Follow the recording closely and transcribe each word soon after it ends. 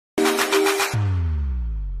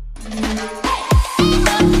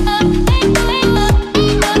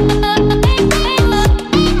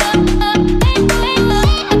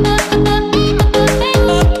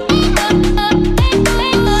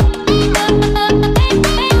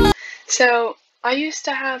So, I used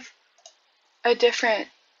to have a different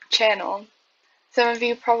channel. Some of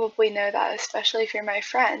you probably know that, especially if you're my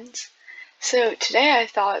friends. So, today I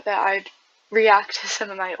thought that I'd react to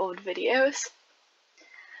some of my old videos.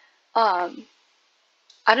 I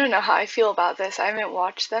don't know how I feel about this. I haven't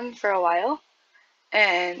watched them for a while,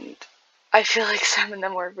 and I feel like some of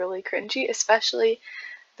them were really cringy, especially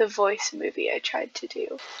the voice movie I tried to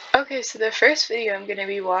do. Okay, so the first video I'm going to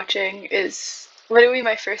be watching is literally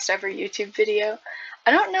my first ever YouTube video.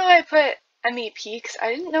 I don't know why I put MEP because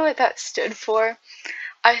I didn't know what that stood for.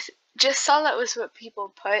 I just saw that was what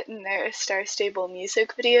people put in their Star Stable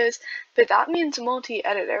music videos, but that means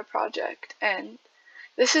multi-editor project, and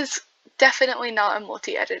this is definitely not a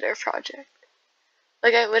multi-editor project.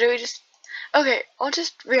 Like, I literally just... Okay, I'll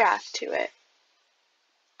just react to it.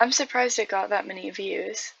 I'm surprised it got that many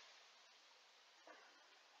views.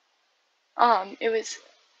 It was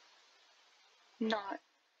not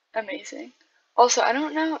amazing. Also, I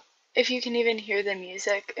don't know if you can even hear the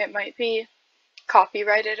music. It might be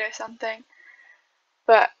copyrighted or something,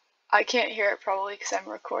 but I can't hear it probably because I'm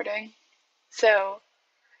recording. So,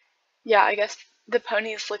 yeah, I guess the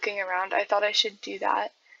pony's looking around. I thought I should do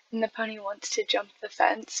that. And the pony wants to jump the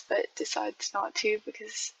fence, but decides not to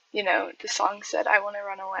because, you know, the song said I want to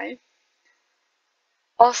run away.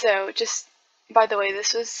 Also, just by the way,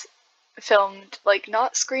 this was filmed, like,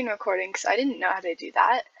 not screen recording because I didn't know how to do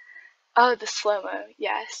that. Oh, the slow-mo,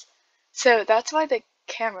 yes. So that's why the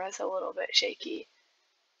camera's a little bit shaky.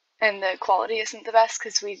 And the quality isn't the best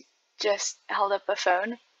because we just held up a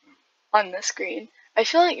phone on the screen. I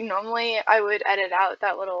feel like normally I would edit out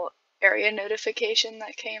that little area notification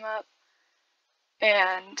that came up.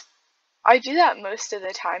 And I do that most of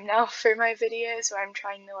the time now for my videos where I'm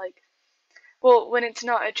trying to, like, well, when it's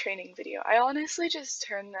not a training video, I honestly just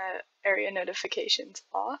turn the area notifications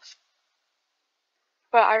off.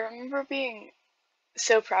 But I remember being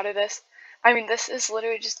so proud of this. I mean, this is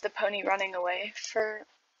literally just the pony running away for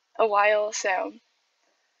a while, so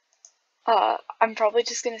I'm probably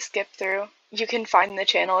just gonna skip through. You can find the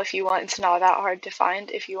channel if you want. It's not that hard to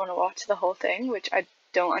find if you want to watch the whole thing, which I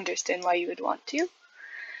don't understand why you would want to.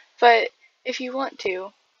 But if you want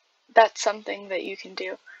to, that's something that you can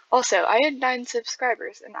do. Also, I had 9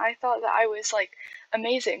 subscribers, and I thought that I was, like,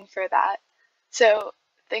 amazing for that. So,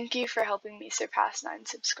 thank you for helping me surpass 9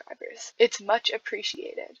 subscribers. It's much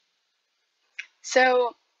appreciated.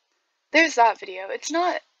 So, there's that video. It's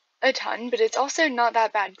not a ton, but it's also not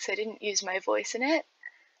that bad because I didn't use my voice in it.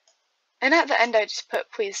 And at the end I just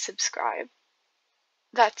put please subscribe.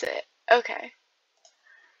 That's it. Okay.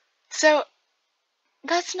 So,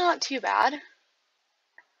 that's not too bad.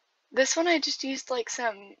 This one I just used like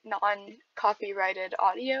some non-copyrighted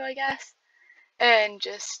audio, I guess, and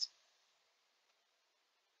just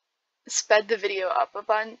sped the video up a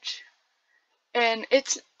bunch. And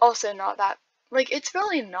it's also not that, like, it's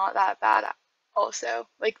really not that bad also.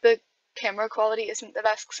 Like, the camera quality isn't the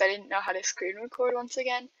best because I didn't know how to screen record once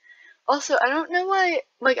again. Also, I don't know why,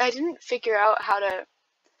 like, I didn't figure out how to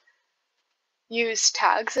use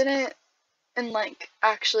tags in it and, like,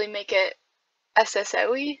 actually make it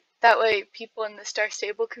SSO-y. That way people in the Star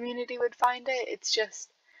Stable community would find it. It's just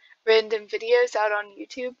random videos out on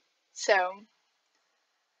YouTube. So,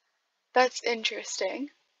 that's interesting.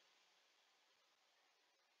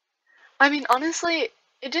 I mean, honestly,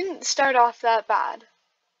 it didn't start off that bad.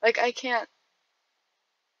 Like, I can't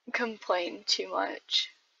complain too much.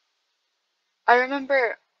 I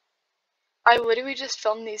remember I literally just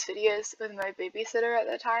filmed these videos with my babysitter at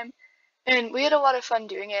the time, and we had a lot of fun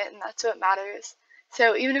doing it, and that's what matters.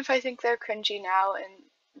 So even if I think they're cringy now, and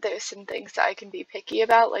there's some things that I can be picky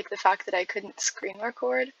about, like the fact that I couldn't screen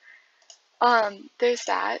record, there's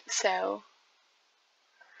that, so.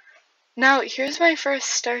 Now, here's my first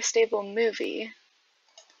Star Stable movie.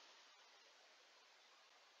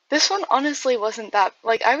 This one honestly wasn't that,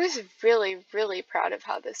 like, I was really, really proud of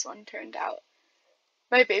how this one turned out.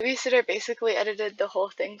 My babysitter basically edited the whole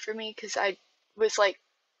thing for me because I was like,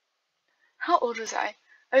 how old was I?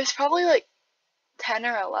 I was probably like 10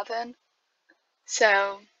 or 11,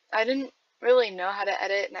 so I didn't really know how to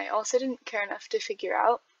edit, and I also didn't care enough to figure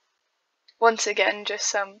out. Once again, just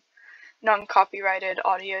some non-copyrighted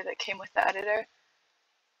audio that came with the editor.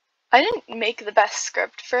 I didn't make the best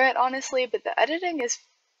script for it, honestly, but the editing is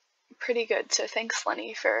pretty good, so thanks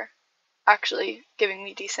Lenny for actually giving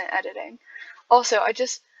me decent editing. Also,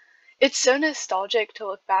 it's so nostalgic to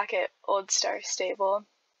look back at old Star Stable.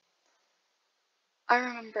 I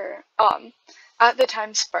remember, at the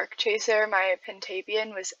time Spark Chaser, my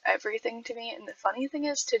Pentabian, was everything to me, and the funny thing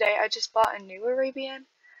is today I just bought a new Arabian,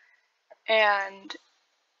 and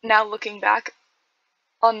now looking back,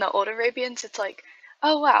 on the old Arabians, it's like,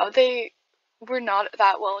 oh wow, they were not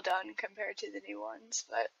that well done compared to the new ones.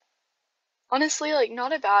 But honestly, like,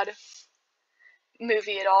 not a bad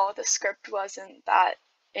movie at all. The script wasn't that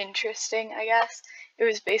interesting, I guess. It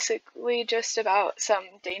was basically just about some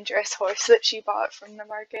dangerous horse that she bought from the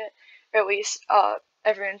market, or at least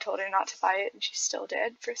everyone told her not to buy it, and she still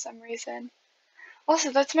did for some reason.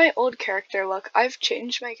 Also, that's my old character look. I've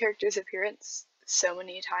changed my character's appearance so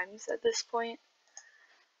many times at this point.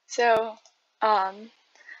 So, oh,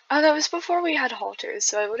 that was before we had halters,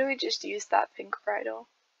 so I literally just used that pink bridle.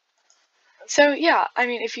 So, yeah, I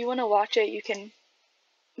mean, if you want to watch it, you can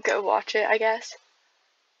go watch it, I guess.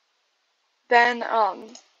 Then,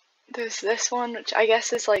 there's this one, which I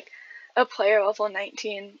guess is like a player level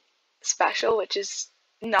 19 special, which is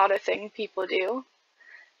not a thing people do.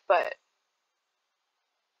 But,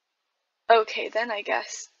 okay, then I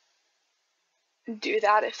guess do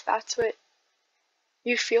that if that's what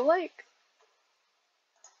you feel like.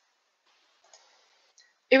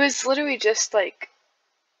 It was literally just like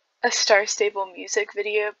a Star Stable music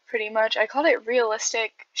video, pretty much. I called it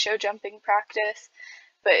realistic show jumping practice,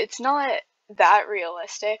 but it's not that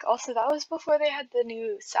realistic. Also, that was before they had the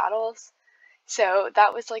new saddles, so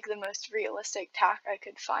that was like the most realistic tack I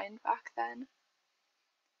could find back then.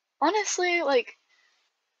 Honestly, like,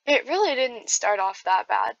 it really didn't start off that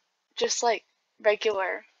bad. Just like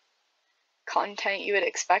regular content you would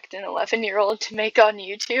expect an 11-year-old to make on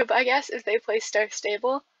YouTube, I guess, if they play Star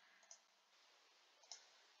Stable.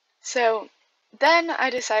 So then I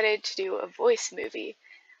decided to do a voice movie.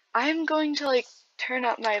 I'm going to like turn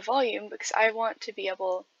up my volume because I want to be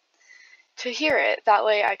able to hear it. That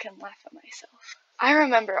way I can laugh at myself. I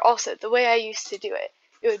remember also the way I used to do it.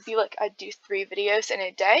 It would be like I'd do 3 videos in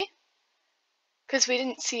a day because we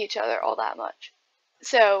didn't see each other all that much.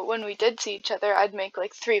 So when we did see each other, I'd make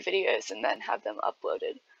like 3 videos and then have them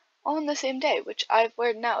uploaded all on the same day, which I've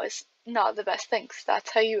learned now is not the best thing because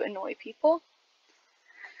that's how you annoy people.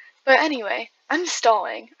 But anyway, I'm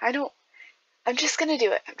stalling. I'm just gonna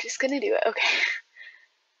do it. I'm just gonna do it, okay.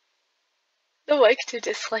 The like to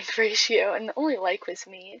dislike ratio, and the only like was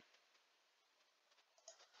me.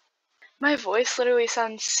 My voice literally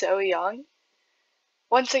sounds so young.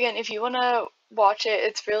 Once again, if you wanna watch it,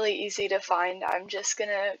 it's really easy to find. I'm just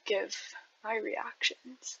gonna give my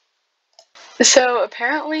reactions. So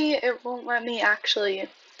apparently it won't let me actually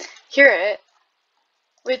hear it,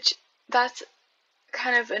 which that's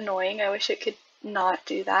kind of annoying. I wish it could not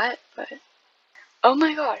do that, but oh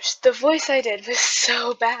my gosh, the voice I did was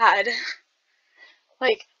so bad.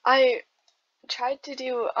 Like, I tried to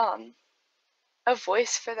do a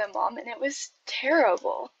voice for the mom and it was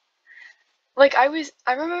terrible. Like, I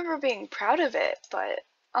remember being proud of it, but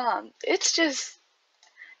it's just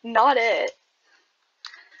not it.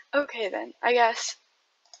 Okay then, I guess.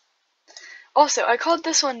 Also, I called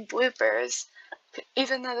this one bloopers,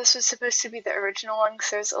 even though this was supposed to be the original one, because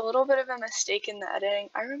there's a little bit of a mistake in the editing.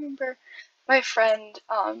 I remember my friend,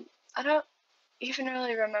 I don't even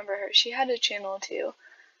really remember her. She had a channel too,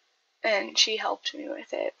 and she helped me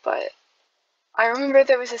with it, but I remember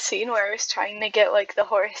there was a scene where I was trying to get like the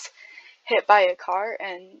horse hit by a car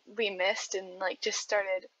and we missed and like just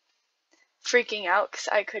started freaking out because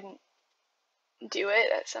I couldn't do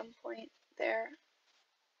it at some point there.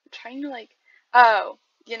 I'm trying to like, oh,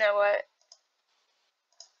 you know what?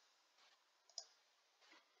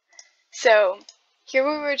 So here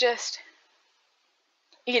we were just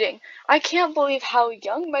eating. I can't believe how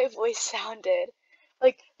young my voice sounded.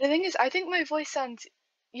 Like, the thing is, I think my voice sounds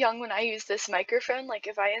young when I use this microphone. Like,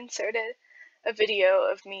 if I inserted a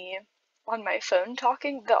video of me on my phone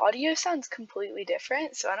talking, the audio sounds completely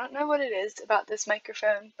different. So I don't know what it is about this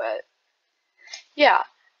microphone, but yeah,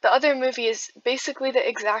 the other movie is basically the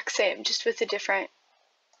exact same, just with a different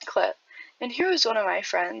clip. And here was one of my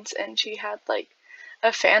friends, and she had like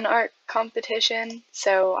a fan art competition,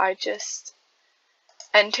 so I just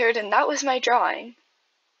entered, and that was my drawing.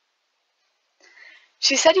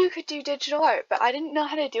 She said you could do digital art, but I didn't know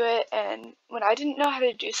how to do it, and when I didn't know how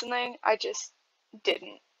to do something, I just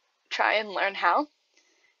didn't try and learn how.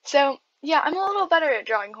 So, yeah, I'm a little better at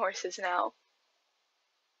drawing horses now.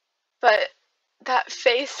 But that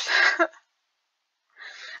face...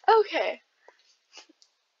 Okay.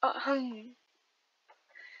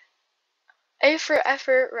 A for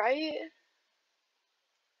effort, right?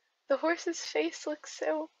 The horse's face looks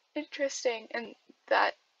so interesting, and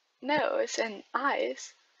that nose and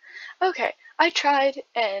eyes. Okay, I tried,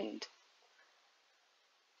 and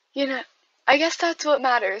you know, I guess that's what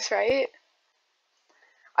matters, right?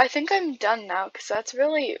 I think I'm done now, because that's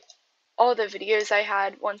really all the videos I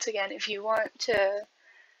had. Once again, if you want to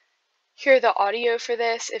hear the audio for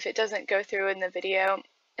this if it doesn't go through in the video.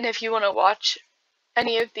 And if you want to watch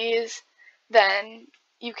any of these, then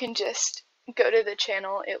you can just go to the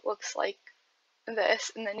channel. It looks like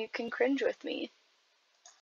this, and then you can cringe with me.